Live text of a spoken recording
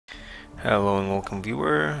Hello and welcome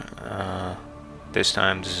viewer. This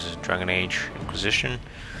time this is Dragon Age Inquisition.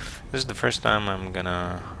 This is the first time I'm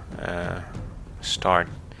gonna start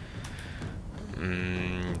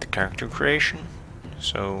the character creation.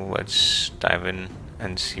 So let's dive in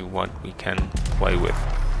and see what we can play with.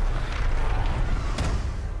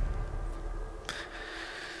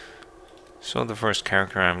 So the first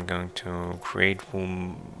character I'm going to create will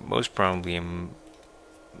most probably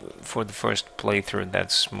for the first playthrough,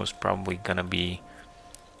 that's most probably gonna be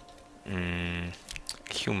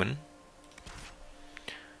human,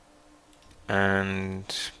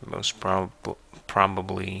 and most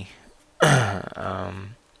probably a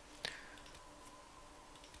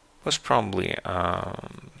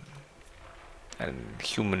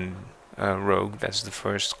human rogue. That's the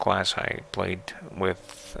first class I played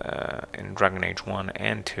with in Dragon Age 1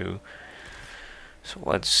 and 2. So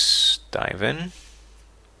let's dive in.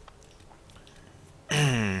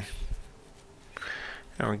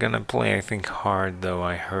 Now we're gonna play, I think, hard, though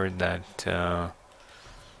I heard that oh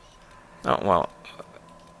well,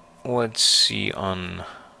 let's see on,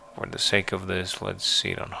 for the sake of this, let's see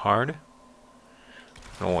it on hard.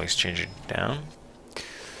 Can always change it down.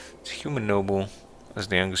 It's a human noble. As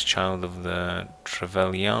the youngest child of the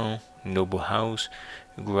Trevelyan noble house,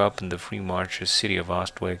 who grew up in the free marches city of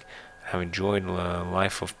Ostwick, have enjoyed a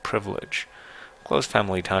life of privilege. Close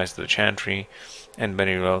family ties to the Chantry, and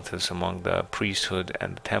many relatives among the priesthood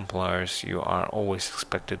and the Templars, you are always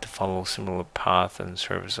expected to follow a similar path in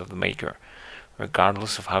service of the Maker,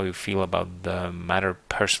 regardless of how you feel about the matter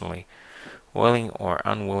personally. Willing or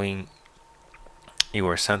unwilling, you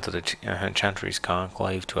were sent to the Chantry's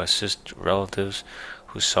conclave to assist relatives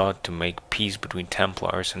who sought to make peace between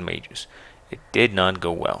Templars and mages. It did not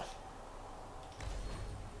go well.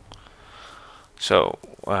 So,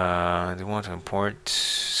 they want to import.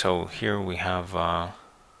 So here we have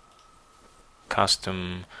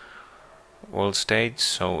custom world states.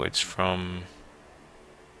 So it's from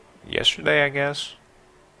yesterday, I guess.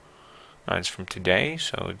 No, it's from today,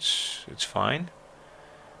 so it's fine.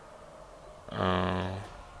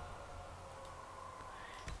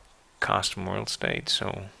 Custom world state.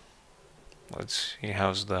 So let's see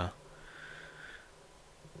how's the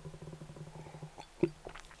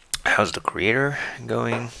creator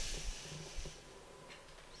going.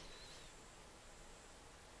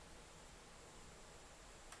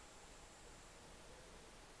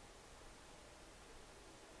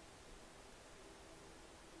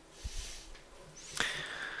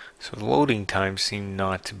 So the loading times seem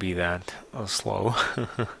not to be that slow.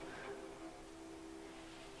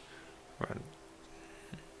 Right.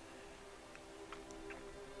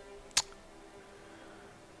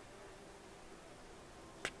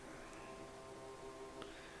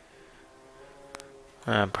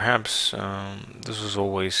 Perhaps this was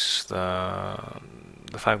always the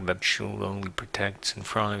fact that shield only protects in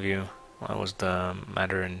front of you. That was the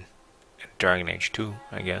matter in Dragon Age 2,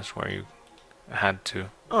 I guess, where you had to.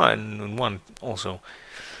 Oh, and one also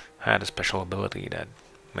had a special ability that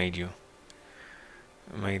made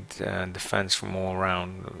defense from all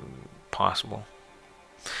around possible.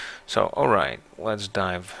 So, alright, let's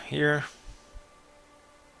dive here.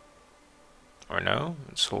 Or no,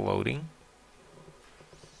 it's loading.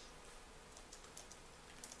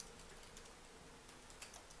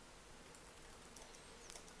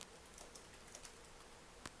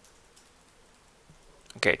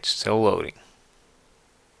 Okay, it's still loading.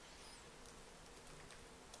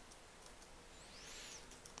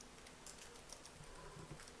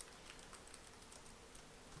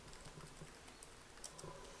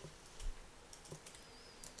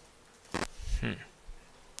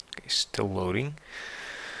 Okay, still loading.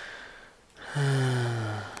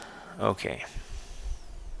 Okay.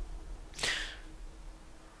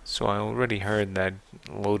 So I already heard that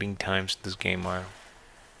loading times in this game are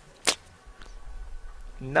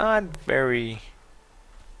not very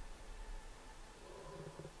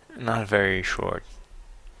short.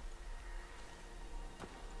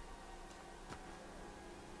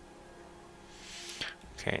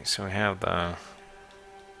 Okay, so we have the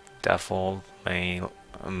default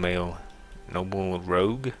male noble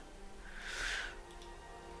rogue.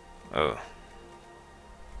 Oh.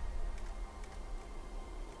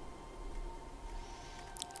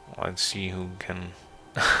 Let's see who can.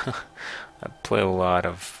 I play a lot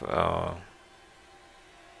of.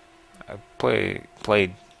 I played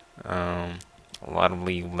a lot of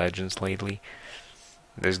League of Legends lately.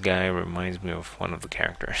 This guy reminds me of one of the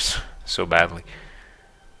characters so badly.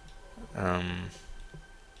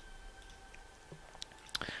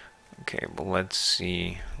 Okay, but let's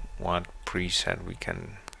see what preset we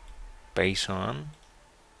can base on.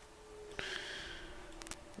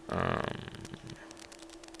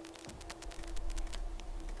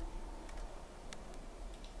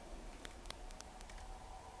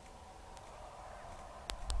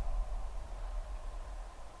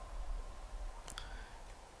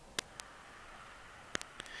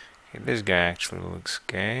 Okay, this guy actually looks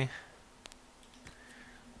gay.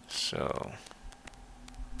 So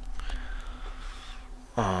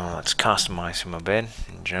let's customize him a bit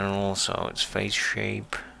in general. So it's face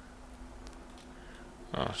shape.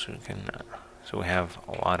 So we can. So we have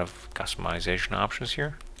a lot of customization options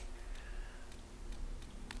here.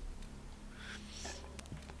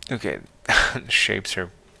 Okay, the shapes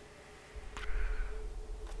are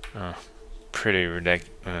pretty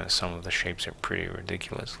ridiculous. Some of the shapes are pretty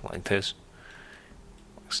ridiculous, like this,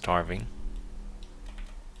 like starving.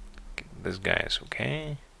 Okay, this guy is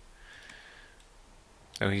okay.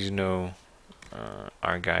 So he's no.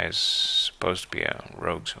 Our guy is supposed to be a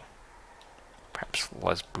rogue, so perhaps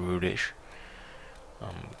less brutish.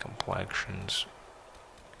 Complexions.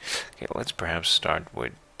 Okay, let's perhaps start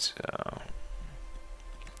with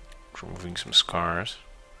removing some scars.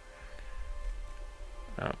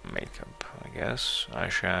 Makeup, I guess.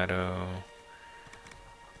 Eyeshadow.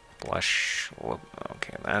 Blush.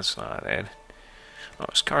 Okay, that's not it. Oh,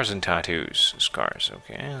 scars and tattoos. Scars,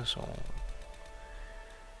 okay. So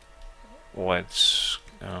let's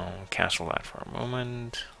cancel that for a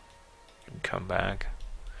moment. And come back.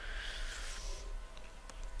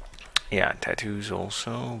 Yeah, tattoos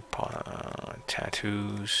also.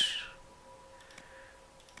 Tattoos.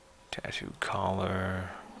 Tattoo collar.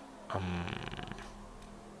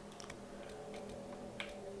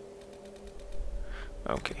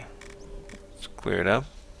 Okay, let's clear it up.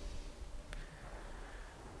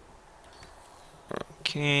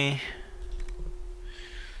 Okay.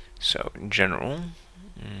 So in general,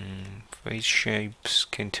 face shape,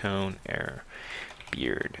 skin tone, hair,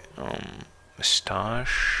 beard,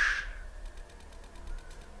 mustache.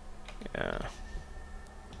 Yeah.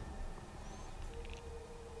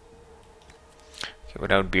 Okay,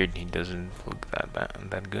 without beard, he doesn't look that bad,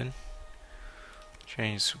 that good.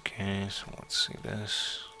 Change, okay, so let's see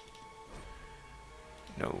this.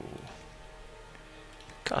 No.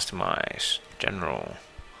 Customize, general.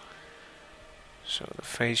 So the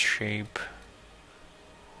face shape.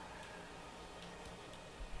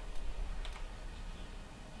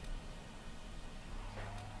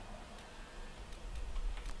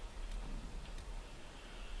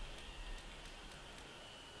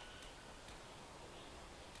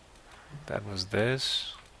 That was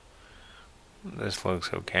this. This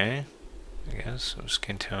looks okay, I guess. So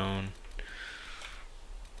skin tone.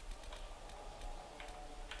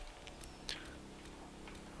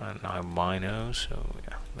 An albino, so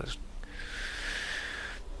yeah,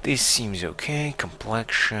 this seems okay.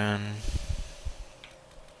 Complexion.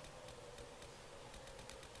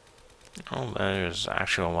 Oh, there's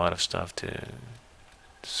actually a lot of stuff to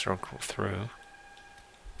circle through.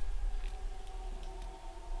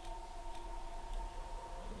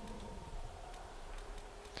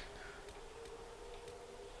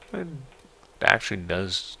 It actually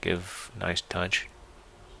does give a nice touch.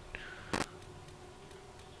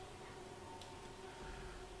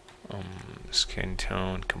 Skin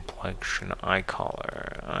tone, complexion, eye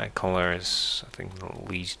color. Eye color is, I think, the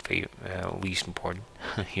least important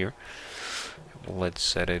here. Let's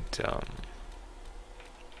set it.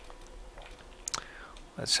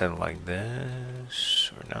 Let's set it like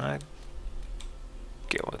this or not.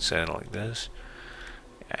 Okay, let's set it like this.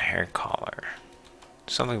 Hair color,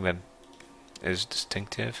 something that is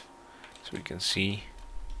distinctive, so we can see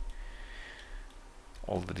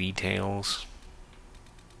all the details.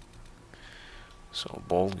 So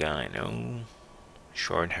bald guy, no.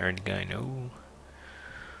 Short-haired guy, no.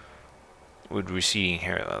 With receding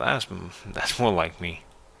hair, that's more like me.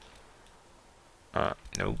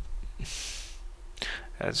 Nope.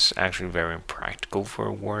 That's actually very impractical for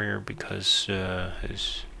a warrior because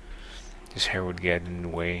his hair would get in the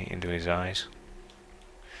way into his eyes.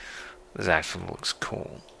 This actually looks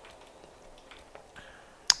cool.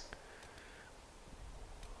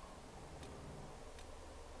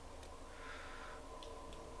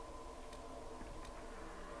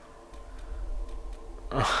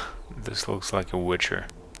 This looks like a Witcher.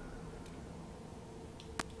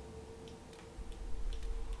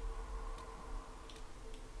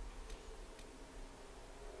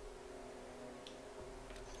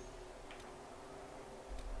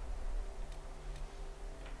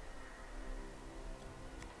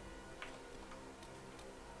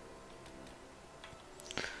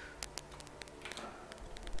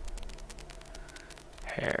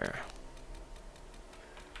 Hair.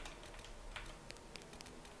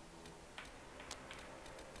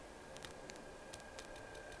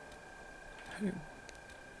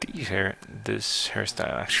 this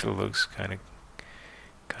hairstyle actually looks kind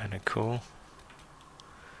of cool.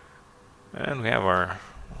 And we have our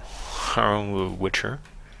own little Witcher.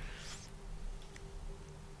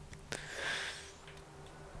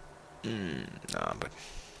 Nah, but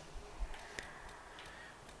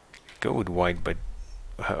go with white, but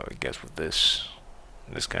I guess with this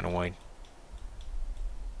kind of white.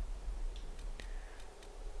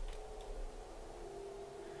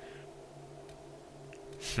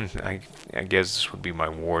 I guess this would be my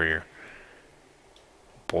warrior.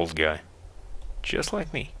 Bold guy. Just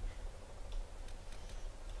like me.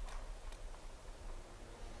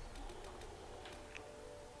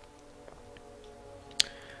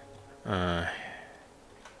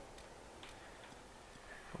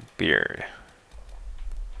 Beard.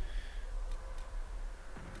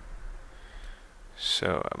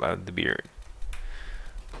 So about the beard.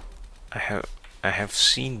 I have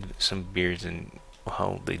seen some beards and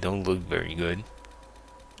well, they don't look very good,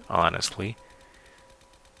 honestly.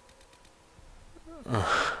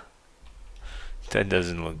 That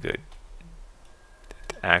doesn't look good.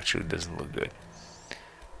 That actually doesn't look good.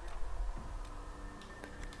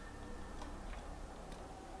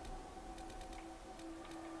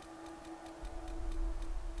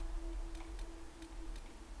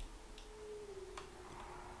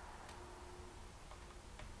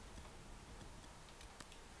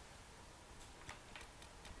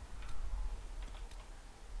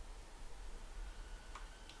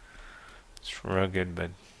 It's rugged, but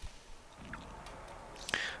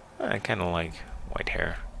I kind of like white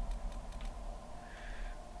hair,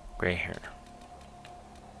 gray hair.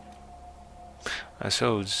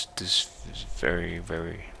 So it's this very,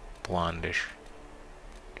 very blondish.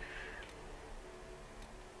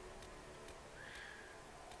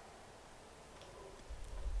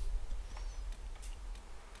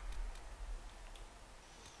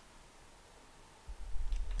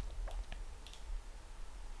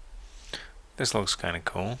 This looks kind of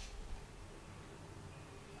cool.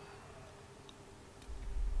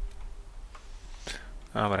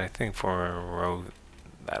 But I think for a rogue,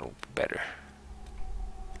 that'll be better.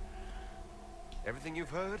 Everything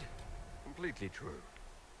you've heard, completely true.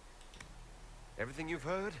 Everything you've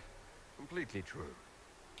heard, completely true.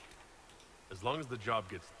 As long as the job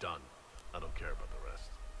gets done, I don't care about the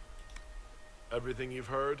rest. Everything you've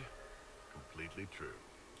heard, completely true.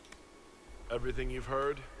 Everything you've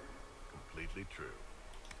heard, completely true.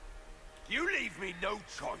 You leave me no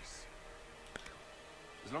choice.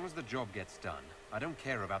 As long as the job gets done, I don't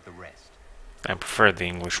care about the rest. I prefer the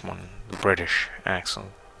English one, the British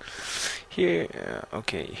accent. Here,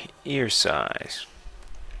 okay, ear size.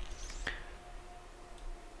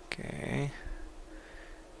 Okay.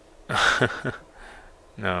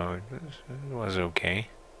 No, it was okay,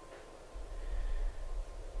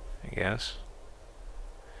 I guess.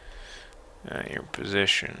 Your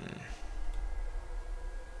position.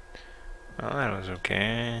 Oh, that was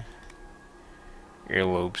okay.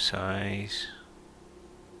 Earlobe size.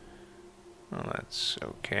 Oh, that's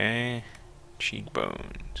okay.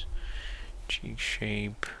 Cheekbones. Cheek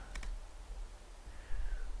shape.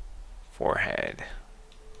 Forehead.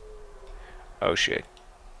 Oh shit.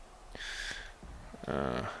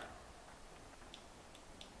 Brow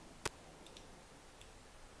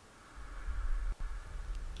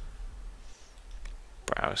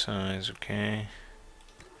size, okay.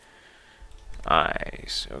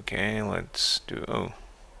 Eyes, okay, let's do, oh,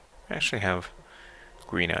 I actually have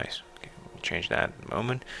green eyes. Okay, we'll change that in a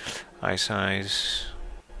moment. Eye size.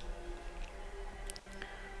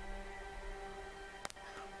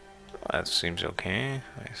 That seems okay.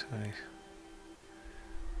 Eye size.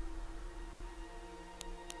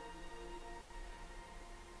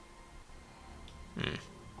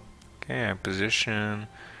 Okay, position,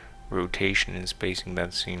 rotation and spacing,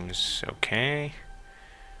 that seems okay.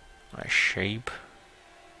 My shape.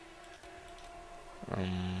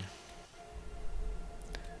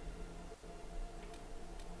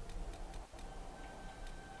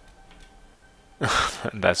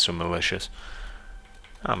 That's so malicious.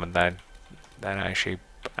 But that eye shape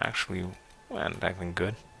actually went acting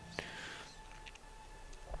good.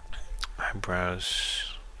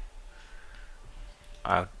 Eyebrows.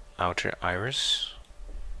 Outer iris.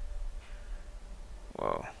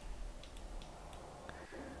 Whoa.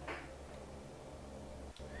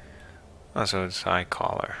 Oh, so it's eye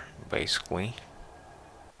color, basically.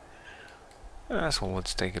 So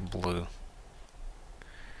let's take it blue.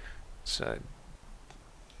 So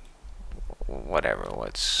whatever.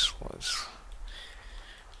 Let's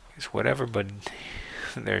it's whatever, but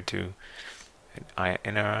there too.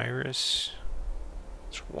 Inner iris.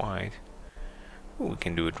 It's white. Ooh, we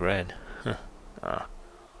can do it red. Huh. Ah.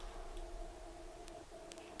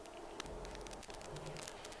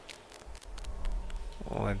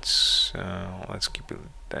 Let's keep it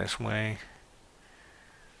this way.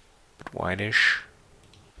 Bit whitish.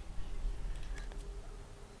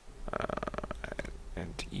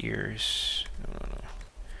 And ears. No.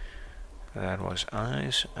 That was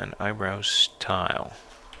eyes and eyebrows style.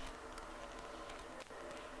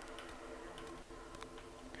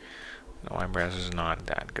 No, eyebrows is not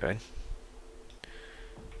that good.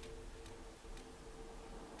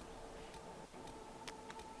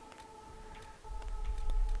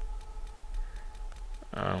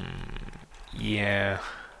 Yeah.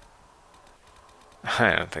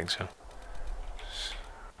 I don't think so.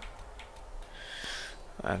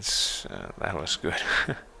 That was good.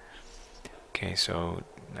 Okay, so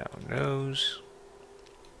now nose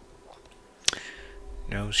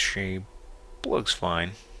shape looks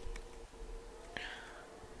fine.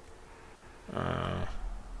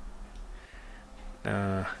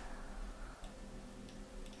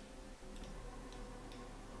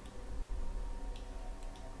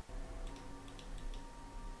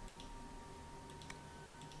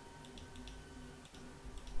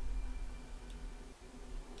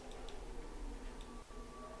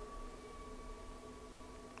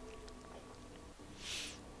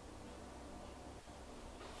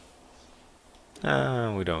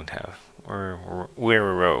 We don't have. We're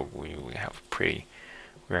a rogue. We have pretty.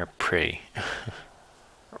 We're pretty,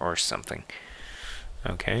 or something.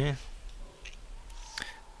 Okay.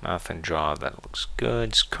 Mouth and jaw. That looks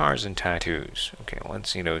good. Scars and tattoos. Okay,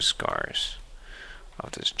 let's see those scars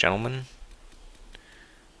of this gentleman.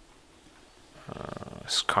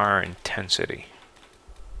 Scar intensity.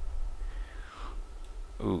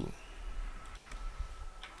 Ooh.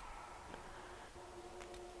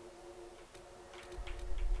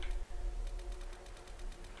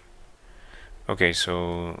 Okay,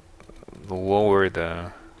 so the lower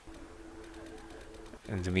the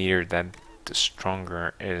meter, that the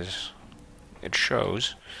stronger is it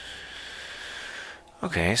shows.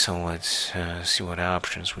 Okay, so let's see what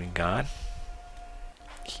options we got.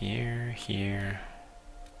 Here.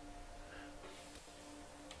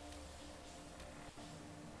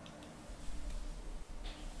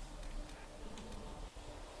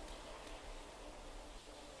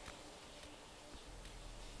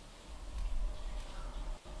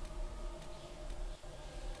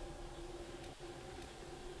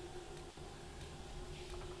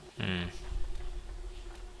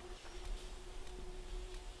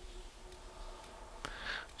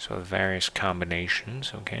 So various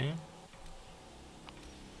combinations, okay.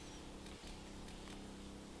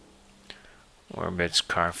 Or a bit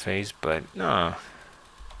scar face, but no.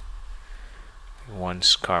 One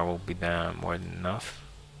scar will be more than enough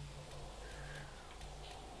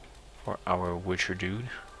for our Witcher dude.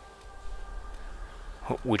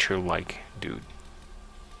 Witcher-like dude.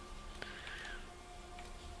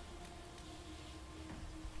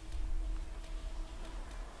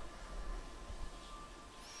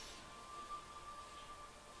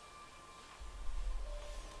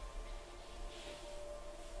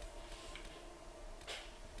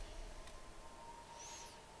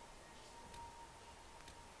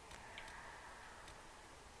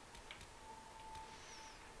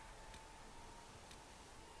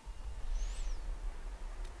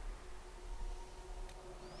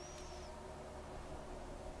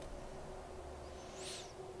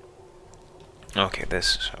 Okay,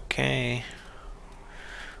 this is okay.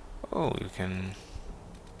 Oh, you can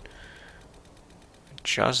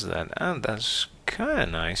adjust that. Oh, that's kind of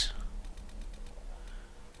nice.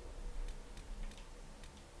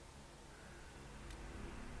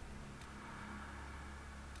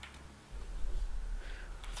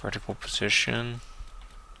 Vertical position.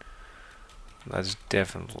 That's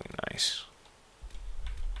definitely nice.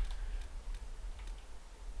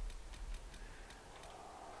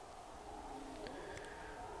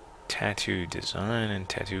 Tattoo design and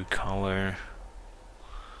tattoo color.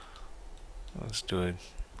 Let's do it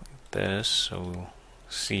like this so we'll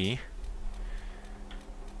see.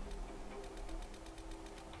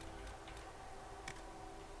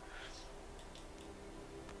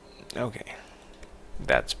 Okay,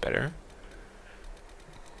 that's better.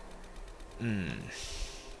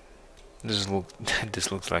 This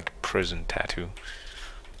looks like a prison tattoo,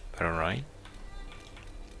 but alright.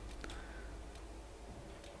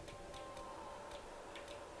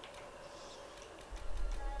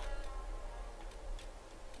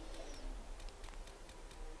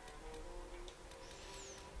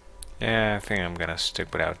 Yeah, I think I'm gonna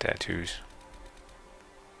stick without tattoos.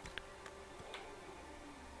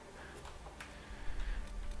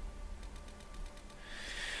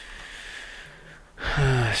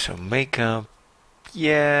 So makeup,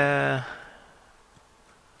 yeah.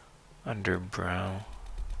 Underbrow.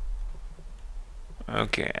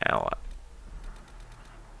 Okay, ally.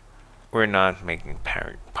 We're not making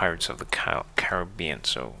Pirates of the Caribbean,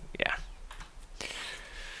 so yeah.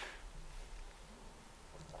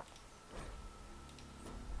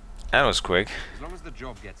 That was quick. As long as the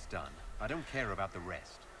job gets done, I don't care about the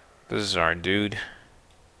rest. This is our dude.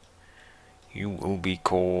 You will be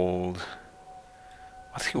called.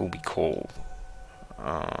 What he will be called?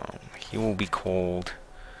 He will be called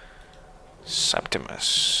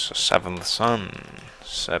Septimus, seventh son.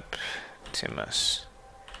 Septimus.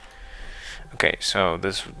 Okay, so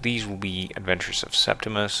these will be Adventures of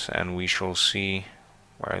Septimus, and we shall see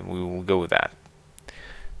where we will go with that.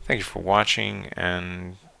 Thank you for watching,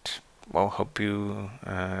 and well, hope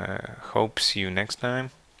see you next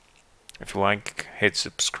time. If you like, hit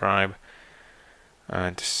subscribe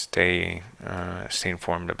to stay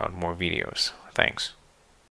informed about more videos. Thanks.